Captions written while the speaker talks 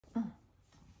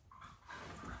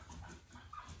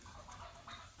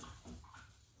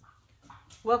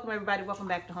Welcome everybody, welcome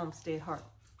back to Homestead Heart.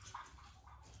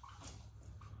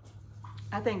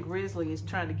 I think Grizzly is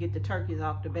trying to get the turkeys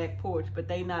off the back porch, but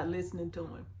they not listening to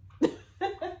him.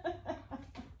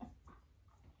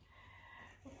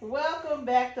 Welcome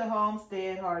back to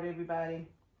Homestead Heart, everybody.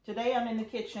 Today I'm in the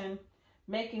kitchen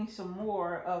making some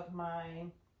more of my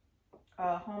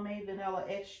homemade vanilla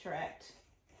extract.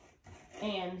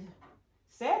 And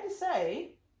sad to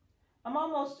say, I'm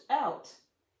almost out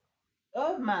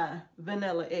of my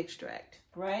vanilla extract,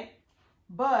 right?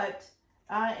 But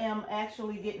I am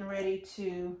actually getting ready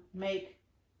to make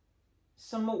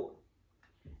some more.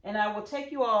 And I will take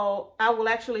you all, I will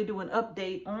actually do an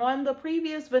update on the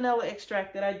previous vanilla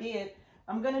extract that I did.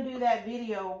 I'm going to do that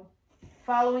video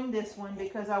following this one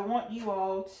because I want you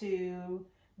all to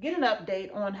get an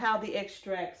update on how the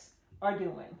extracts are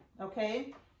doing,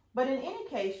 okay? But in any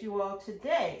case, you all,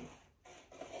 today,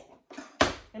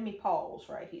 let me pause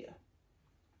right here.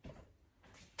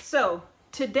 So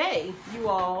today, you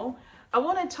all, I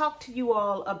want to talk to you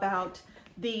all about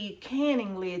the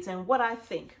canning lids and what I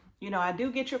think. You know, I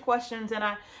do get your questions, and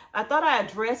I thought I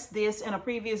addressed this in a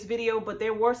previous video, but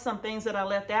there were some things that I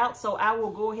left out. So I will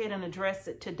go ahead and address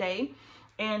it today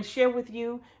and share with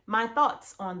you my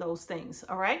thoughts on those things.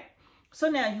 All right. So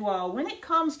now, you all, when it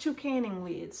comes to canning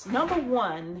lids, number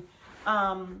one,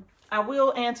 I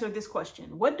will answer this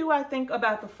question. What do I think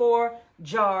about the 4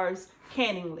 jars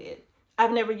canning lid?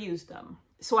 I've never used them,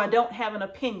 so I don't have an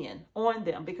opinion on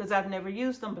them because I've never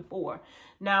used them before.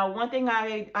 Now, one thing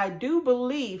I do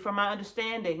believe, from my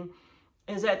understanding,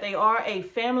 is that they are a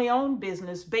family-owned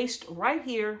business based right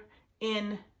here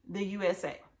in the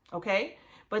USA, okay?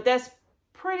 But that's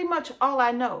pretty much all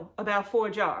I know about 4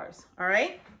 jars, all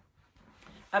right?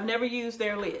 I've never used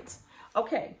their lids.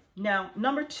 Okay, now,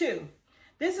 number 2.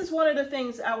 This is one of the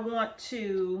things I want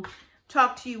to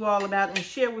talk to you all about and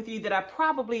share with you that I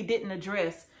probably didn't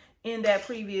address in that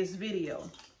previous video.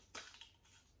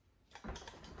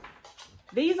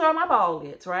 These are my ball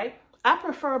lids, right? I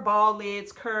prefer ball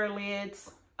lids, cur lids,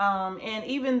 and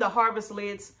even the harvest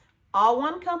lids, all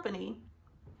one company,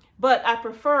 but I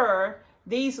prefer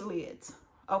these lids,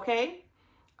 okay?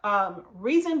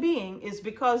 Reason being is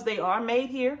because they are made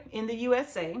here in the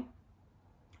USA.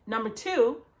 Number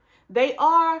 2, they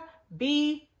are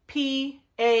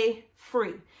BPA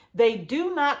free. They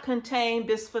do not contain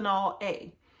bisphenol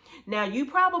A. Now, you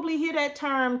probably hear that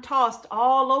term tossed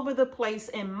all over the place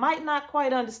and might not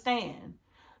quite understand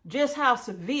just how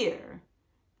severe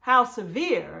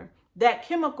that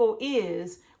chemical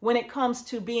is when it comes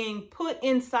to being put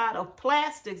inside of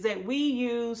plastics that we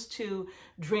use to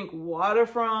drink water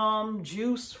from,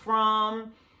 juice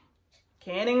from,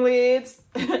 canning lids,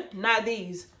 not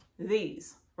these,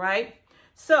 right?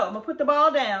 So I'm gonna put the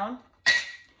ball down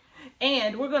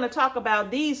and we're gonna talk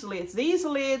about these lids. These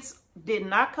lids did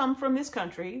not come from this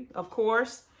country. Of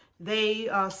course, they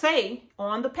say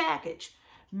on the package,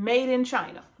 made in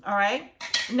China, all right?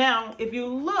 Now, if you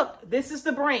look, this is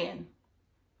the brand.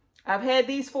 I've had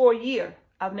these for a year.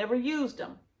 I've never used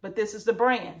them, but this is the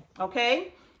brand,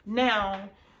 okay? Now,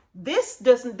 this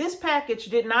package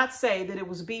did not say that it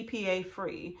was BPA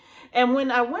free. And when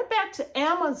I went back to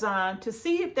Amazon to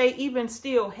see if they even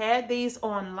still had these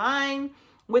online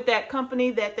with that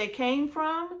company that they came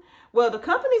from, well, the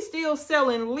company's still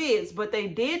selling lids, but they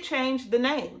did change the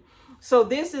name. So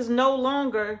this is no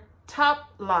longer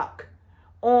Top Lock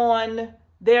on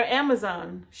their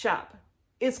Amazon shop.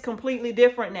 It's completely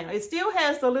different now. It still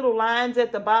has the little lines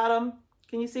at the bottom.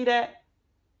 Can you see that?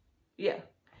 Yeah.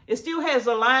 It still has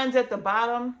the lines at the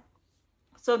bottom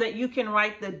so that you can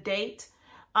write the date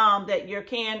that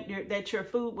your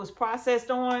food was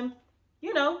processed on.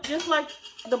 You know, just like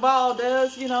the ball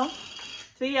does, you know.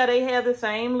 See how they have the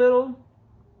same little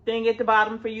thing at the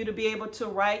bottom for you to be able to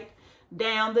write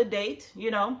down the date,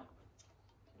 you know.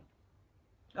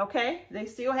 Okay, they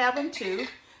still have them too.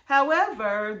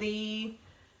 However, the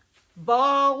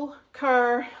ball,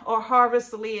 cur, or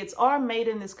harvest lids are made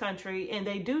in this country and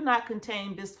they do not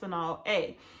contain bisphenol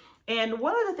A. And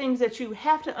one of the things that you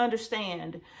have to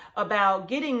understand about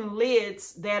getting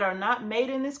lids that are not made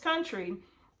in this country,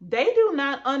 they do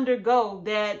not undergo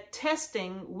that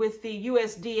testing with the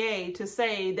USDA to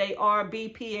say they are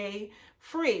BPA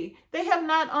free. They have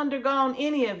not undergone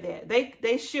any of that.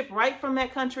 They ship right from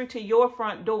that country to your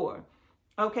front door,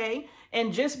 okay?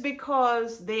 And just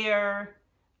because their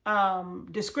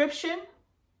description,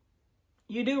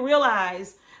 you do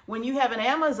realize when you have an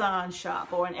Amazon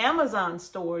shop or an Amazon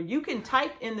store, you can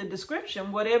type in the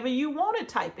description whatever you want to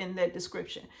type in that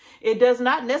description. It does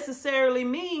not necessarily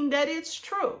mean that it's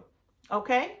true,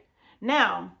 okay?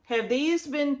 Now, have these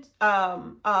been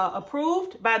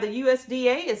approved by the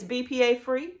USDA as BPA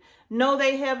free? No,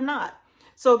 they have not.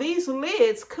 So these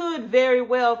lids could very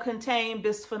well contain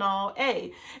bisphenol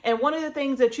A. And one of the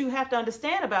things that you have to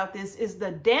understand about this is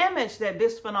the damage that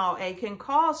bisphenol A can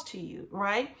cause to you,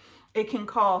 right? It can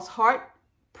cause heart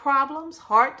problems,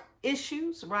 heart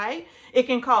issues, right? It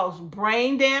can cause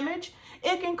brain damage.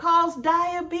 It can cause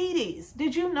diabetes.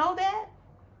 Did you know that?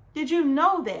 Did you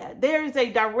know that? There is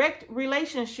a direct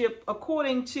relationship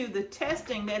according to the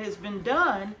testing that has been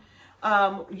done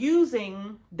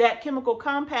using that chemical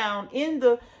compound in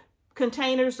the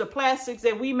containers, the plastics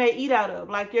that we may eat out of,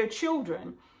 like your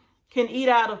children can eat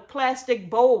out of plastic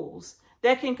bowls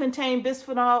that can contain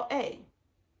bisphenol A.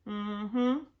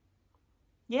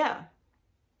 Yeah.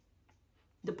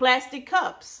 The plastic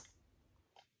cups.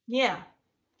 Yeah.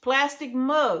 Plastic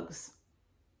mugs.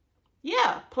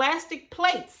 Yeah. Plastic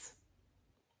plates.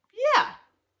 Yeah.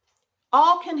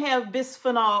 All can have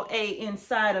bisphenol A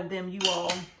inside of them, you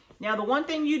all. Now, the one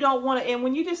thing you don't want to, and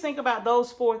when you just think about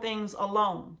those 4 things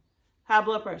alone, high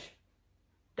blood pressure,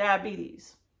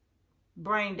 diabetes,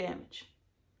 brain damage.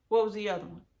 What was the other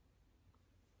one?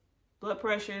 Blood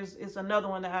pressure is another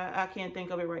one that I can't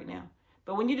think of it right now.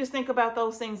 But when you just think about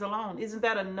those things alone, isn't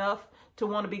that enough to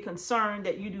want to be concerned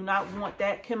that you do not want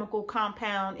that chemical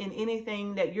compound in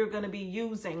anything that you're going to be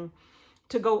using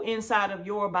to go inside of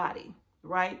your body,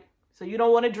 right? So you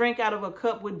don't want to drink out of a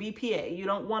cup with BPA. You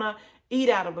don't want to eat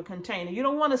out of a container. You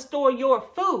don't want to store your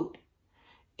food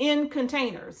in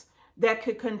containers that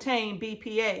could contain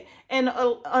BPA. And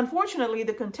unfortunately,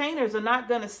 the containers are not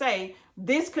going to say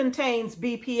this contains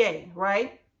BPA,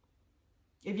 right?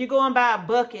 If you go and buy a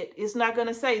bucket, it's not going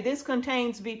to say this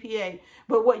contains BPA.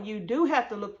 But what you do have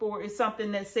to look for is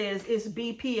something that says it's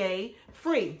BPA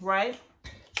free, right?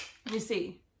 You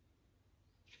see,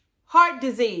 heart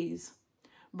disease,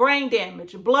 brain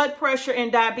damage, blood pressure,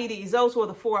 and diabetes. Those were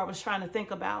the 4 I was trying to think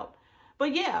about.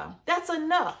 But yeah, that's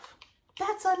enough.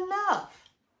 That's enough.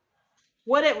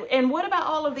 What about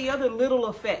all of the other little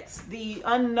effects, the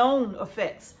unknown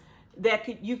effects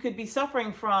that you could be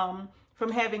suffering from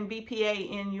having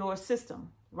BPA in your system,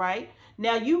 right?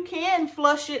 Now, you can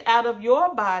flush it out of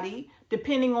your body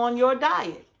depending on your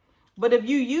diet. But if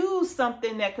you use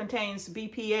something that contains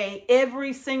BPA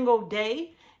every single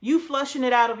day, you flushing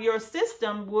it out of your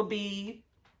system will be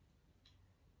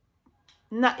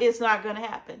it's not going to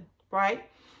happen, right?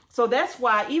 So that's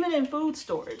why even in food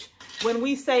storage, when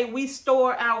we say we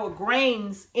store our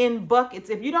grains in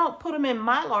buckets, if you don't put them in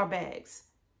Mylar bags,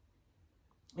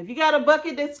 if you got a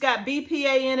bucket that's got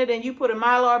BPA in it and you put a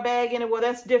Mylar bag in it, well,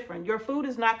 that's different. Your food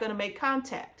is not going to make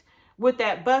contact with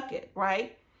that bucket,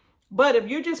 right? But if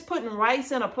you're just putting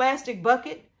rice in a plastic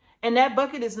bucket and that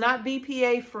bucket is not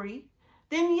BPA free,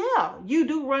 then yeah, you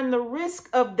do run the risk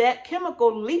of that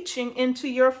chemical leaching into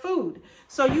your food.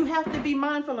 So you have to be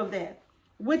mindful of that,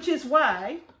 which is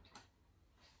why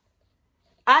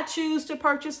I choose to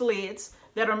purchase lids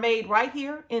that are made right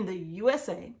here in the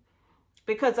USA,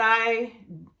 because I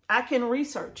can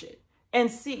research it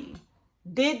and see,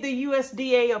 did the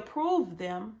USDA approve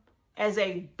them as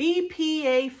a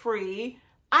BPA-free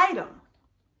item?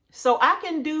 So I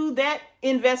can do that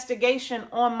investigation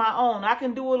on my own. I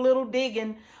can do a little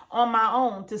digging on my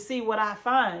own to see what I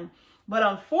find. But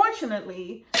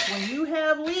unfortunately, when you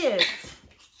have lids,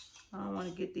 I don't want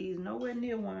to get these nowhere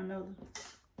near one another.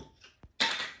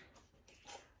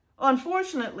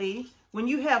 Unfortunately, when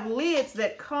you have lids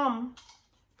that come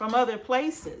from other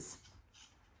places,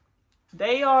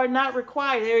 they are not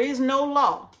required. There is no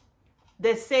law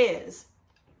that says,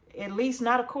 at least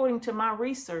not according to my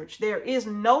research, there is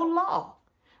no law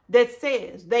that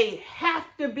says they have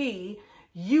to be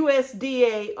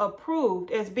USDA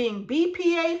approved as being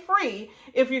BPA free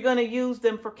if you're going to use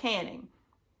them for canning,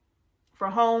 for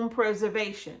home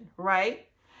preservation, right?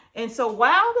 And so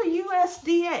while the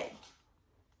USDA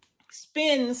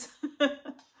spends,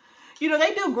 you know,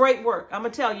 they do great work. I'm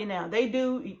going to tell you now, they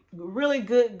do really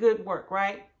good work,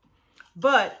 right?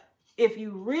 But if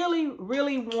you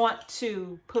really want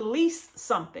to police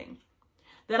something,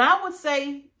 then I would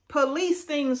say police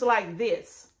things like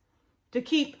this to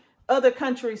keep other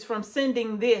countries from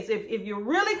sending this. If you're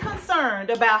really concerned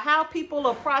about how people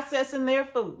are processing their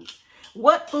food,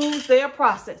 what foods they're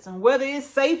processing, whether it's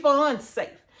safe or unsafe,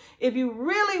 if you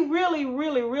really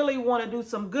want to do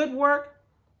some good work,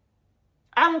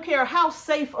 I don't care how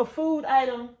safe a food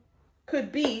item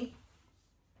could be.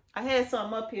 I had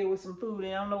something up here with some food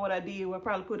and I don't know what I did. I'll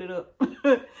probably put it up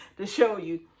to show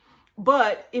you.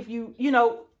 But if you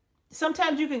know,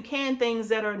 sometimes you can can things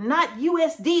that are not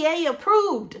USDA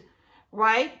approved,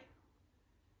 right?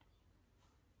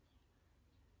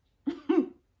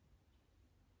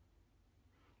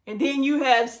 And then you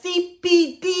have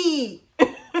CPD.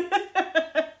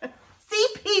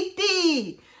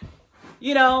 CPD,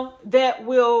 you know, that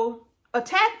will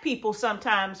attack people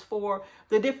sometimes for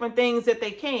the different things that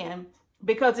they can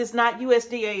because it's not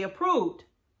USDA approved.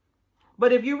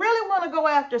 But if you really want to go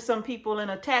after some people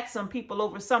and attack some people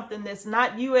over something that's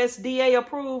not USDA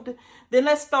approved, then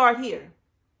let's start here.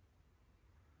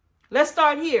 Let's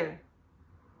start here.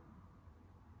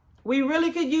 We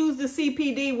really could use the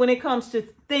CPD when it comes to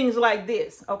things like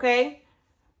this, okay?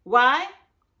 Why?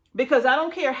 Because I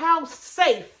don't care how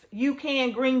safe you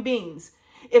can green beans.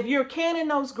 If you're canning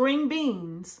those green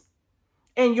beans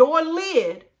and your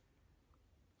lid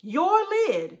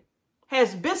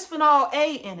has bisphenol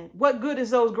A in it, what good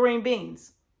is those green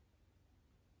beans?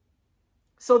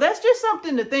 So that's just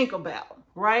something to think about,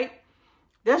 right?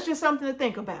 That's just something to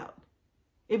think about.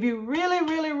 If you really,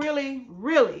 really, really,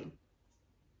 really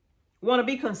want to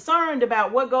be concerned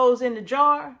about what goes in the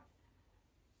jar,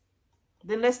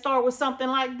 then let's start with something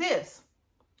like this,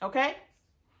 okay?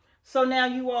 So now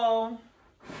you all,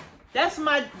 that's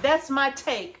my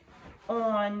take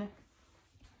on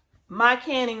my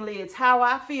canning lids, how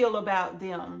I feel about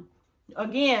them.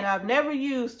 Again, I've never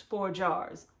used 4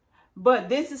 jars, but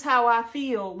this is how I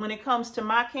feel when it comes to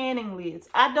my canning lids.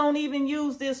 I don't even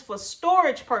use this for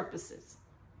storage purposes.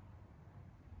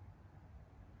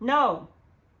 No.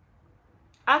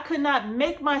 I could not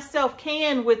make myself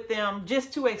can with them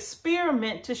just to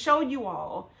experiment to show you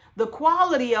all the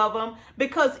quality of them,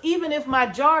 because even if my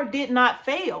jar did not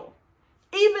fail,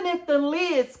 even if the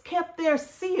lids kept their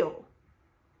seal,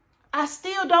 I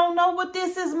still don't know what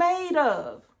this is made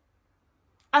of.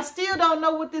 I still don't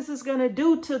know what this is going to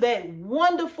do to that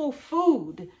wonderful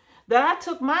food that I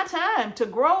took my time to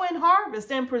grow and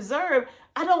harvest and preserve.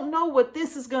 I don't know what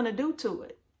this is going to do to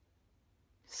it.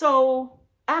 So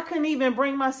I couldn't even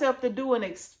bring myself to do an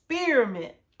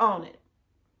experiment on it.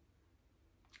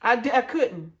 I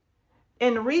couldn't.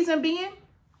 And the reason being,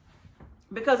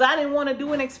 because I didn't want to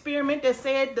do an experiment that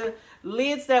said the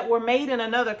lids that were made in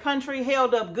another country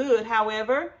held up good.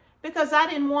 However, because I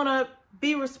didn't want to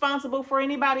be responsible for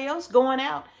anybody else going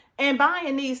out and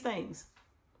buying these things.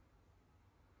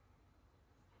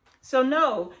 So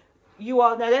no, you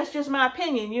all, now that's just my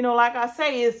opinion. You know, like I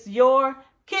say, it's your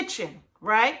kitchen,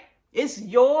 right? It's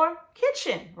your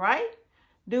kitchen, right?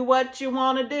 Do what you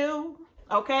want to do,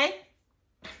 okay?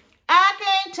 I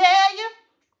can't tell you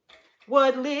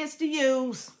what lids to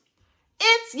use.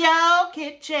 It's your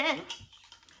kitchen.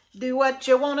 Do what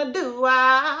you want to do.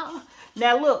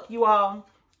 Now look, you all,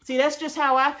 see, that's just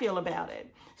how I feel about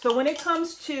it. So when it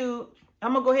comes to,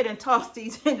 I'm going to go ahead and toss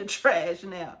these in the trash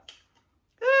now.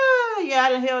 Yeah, I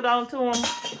done held on to them.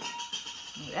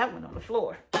 That went on the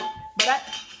floor. But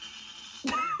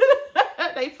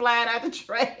they flying out the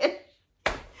trash.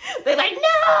 They're like,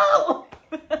 no!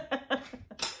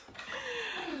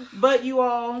 But you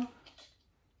all,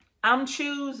 I'm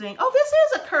choosing, oh, this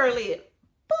is a curly.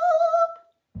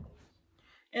 Boop.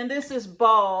 And this is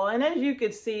Ball. And as you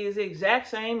can see, it's the exact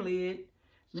same lid,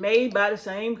 made by the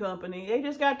same company. They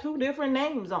just got 2 different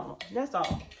names on them. That's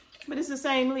all. But it's the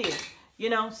same lid, you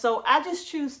know. So I just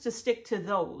choose to stick to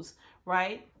those,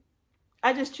 right?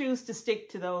 I just choose to stick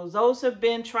to those. Those have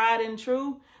been tried and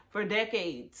true for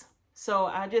decades. So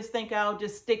I just think I'll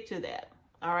just stick to that.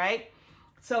 All right.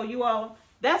 So you all,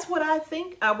 that's what I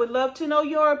think. I would love to know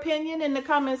your opinion in the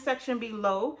comment section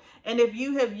below. And if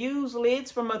you have used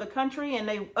lids from other countries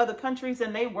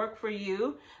and they work for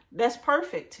you, that's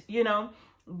perfect, you know.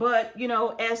 But, you know,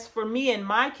 as for me in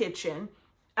my kitchen,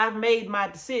 I've made my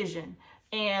decision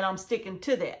and I'm sticking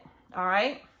to that. All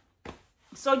right.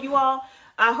 So you all,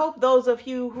 I hope those of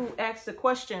you who asked the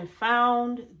question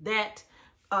found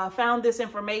this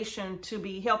information to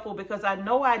be helpful, because I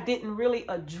know I didn't really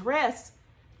address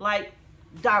like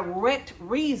direct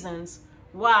reasons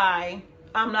why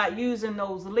I'm not using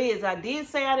those lids. I did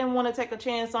say I didn't want to take a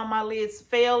chance on my lids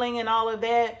failing and all of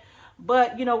that.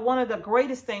 But, you know, one of the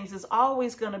greatest things is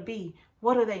always going to be,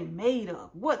 what are they made of?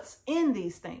 What's in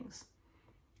these things?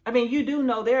 I mean, you do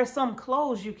know there are some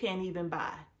clothes you can't even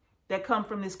buy that come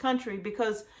from this country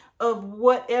because of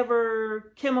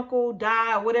whatever chemical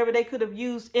dye or whatever they could have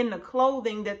used in the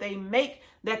clothing that they make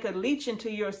that could leach into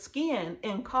your skin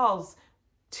and cause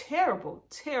terrible,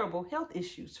 terrible health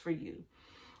issues for you.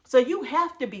 So you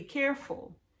have to be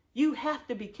careful. You have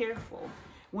to be careful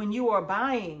when you are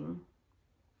buying,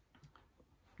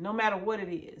 no matter what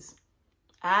it is.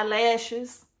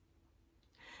 Eyelashes,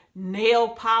 nail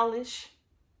polish.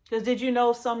 Because did you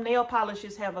know some nail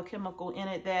polishes have a chemical in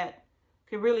it that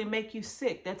could really make you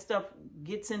sick? That stuff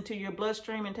gets into your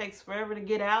bloodstream and takes forever to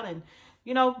get out. And,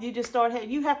 you know, you just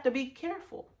you have to be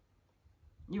careful.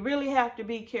 You really have to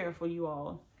be careful, you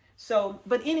all. So,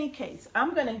 but in any case,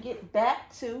 I'm going to get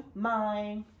back to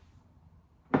my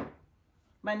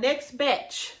next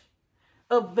batch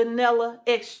of vanilla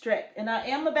extract, and I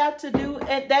am about to do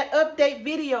that update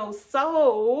video.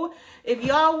 So if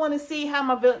y'all want to see how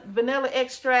my vanilla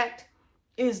extract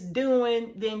is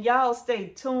doing, then y'all stay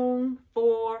tuned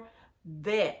for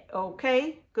that,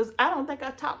 okay? Because I don't think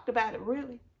I talked about it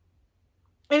really.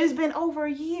 And it's been over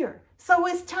a year, so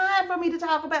it's time for me to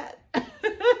talk about it.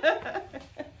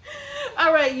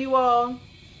 All right, you all.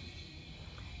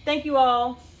 Thank you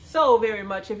all so very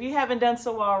much. If you haven't done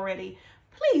so already,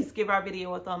 please give our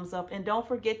video a thumbs up, and don't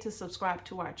forget to subscribe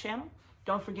to our channel.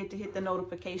 Don't forget to hit the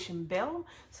notification bell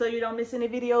so you don't miss any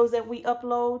videos that we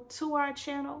upload to our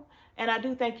channel. And I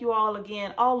do thank you all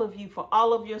again, all of you, for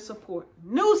all of your support.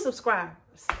 New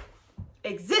subscribers,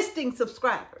 existing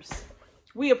subscribers.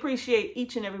 We appreciate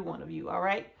each and every one of you, all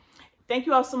right? Thank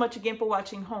you all so much again for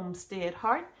watching Homestead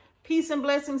Heart. Peace and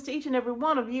blessings to each and every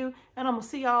one of you, and I'm going to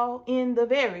see y'all in the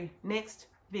very next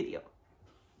video.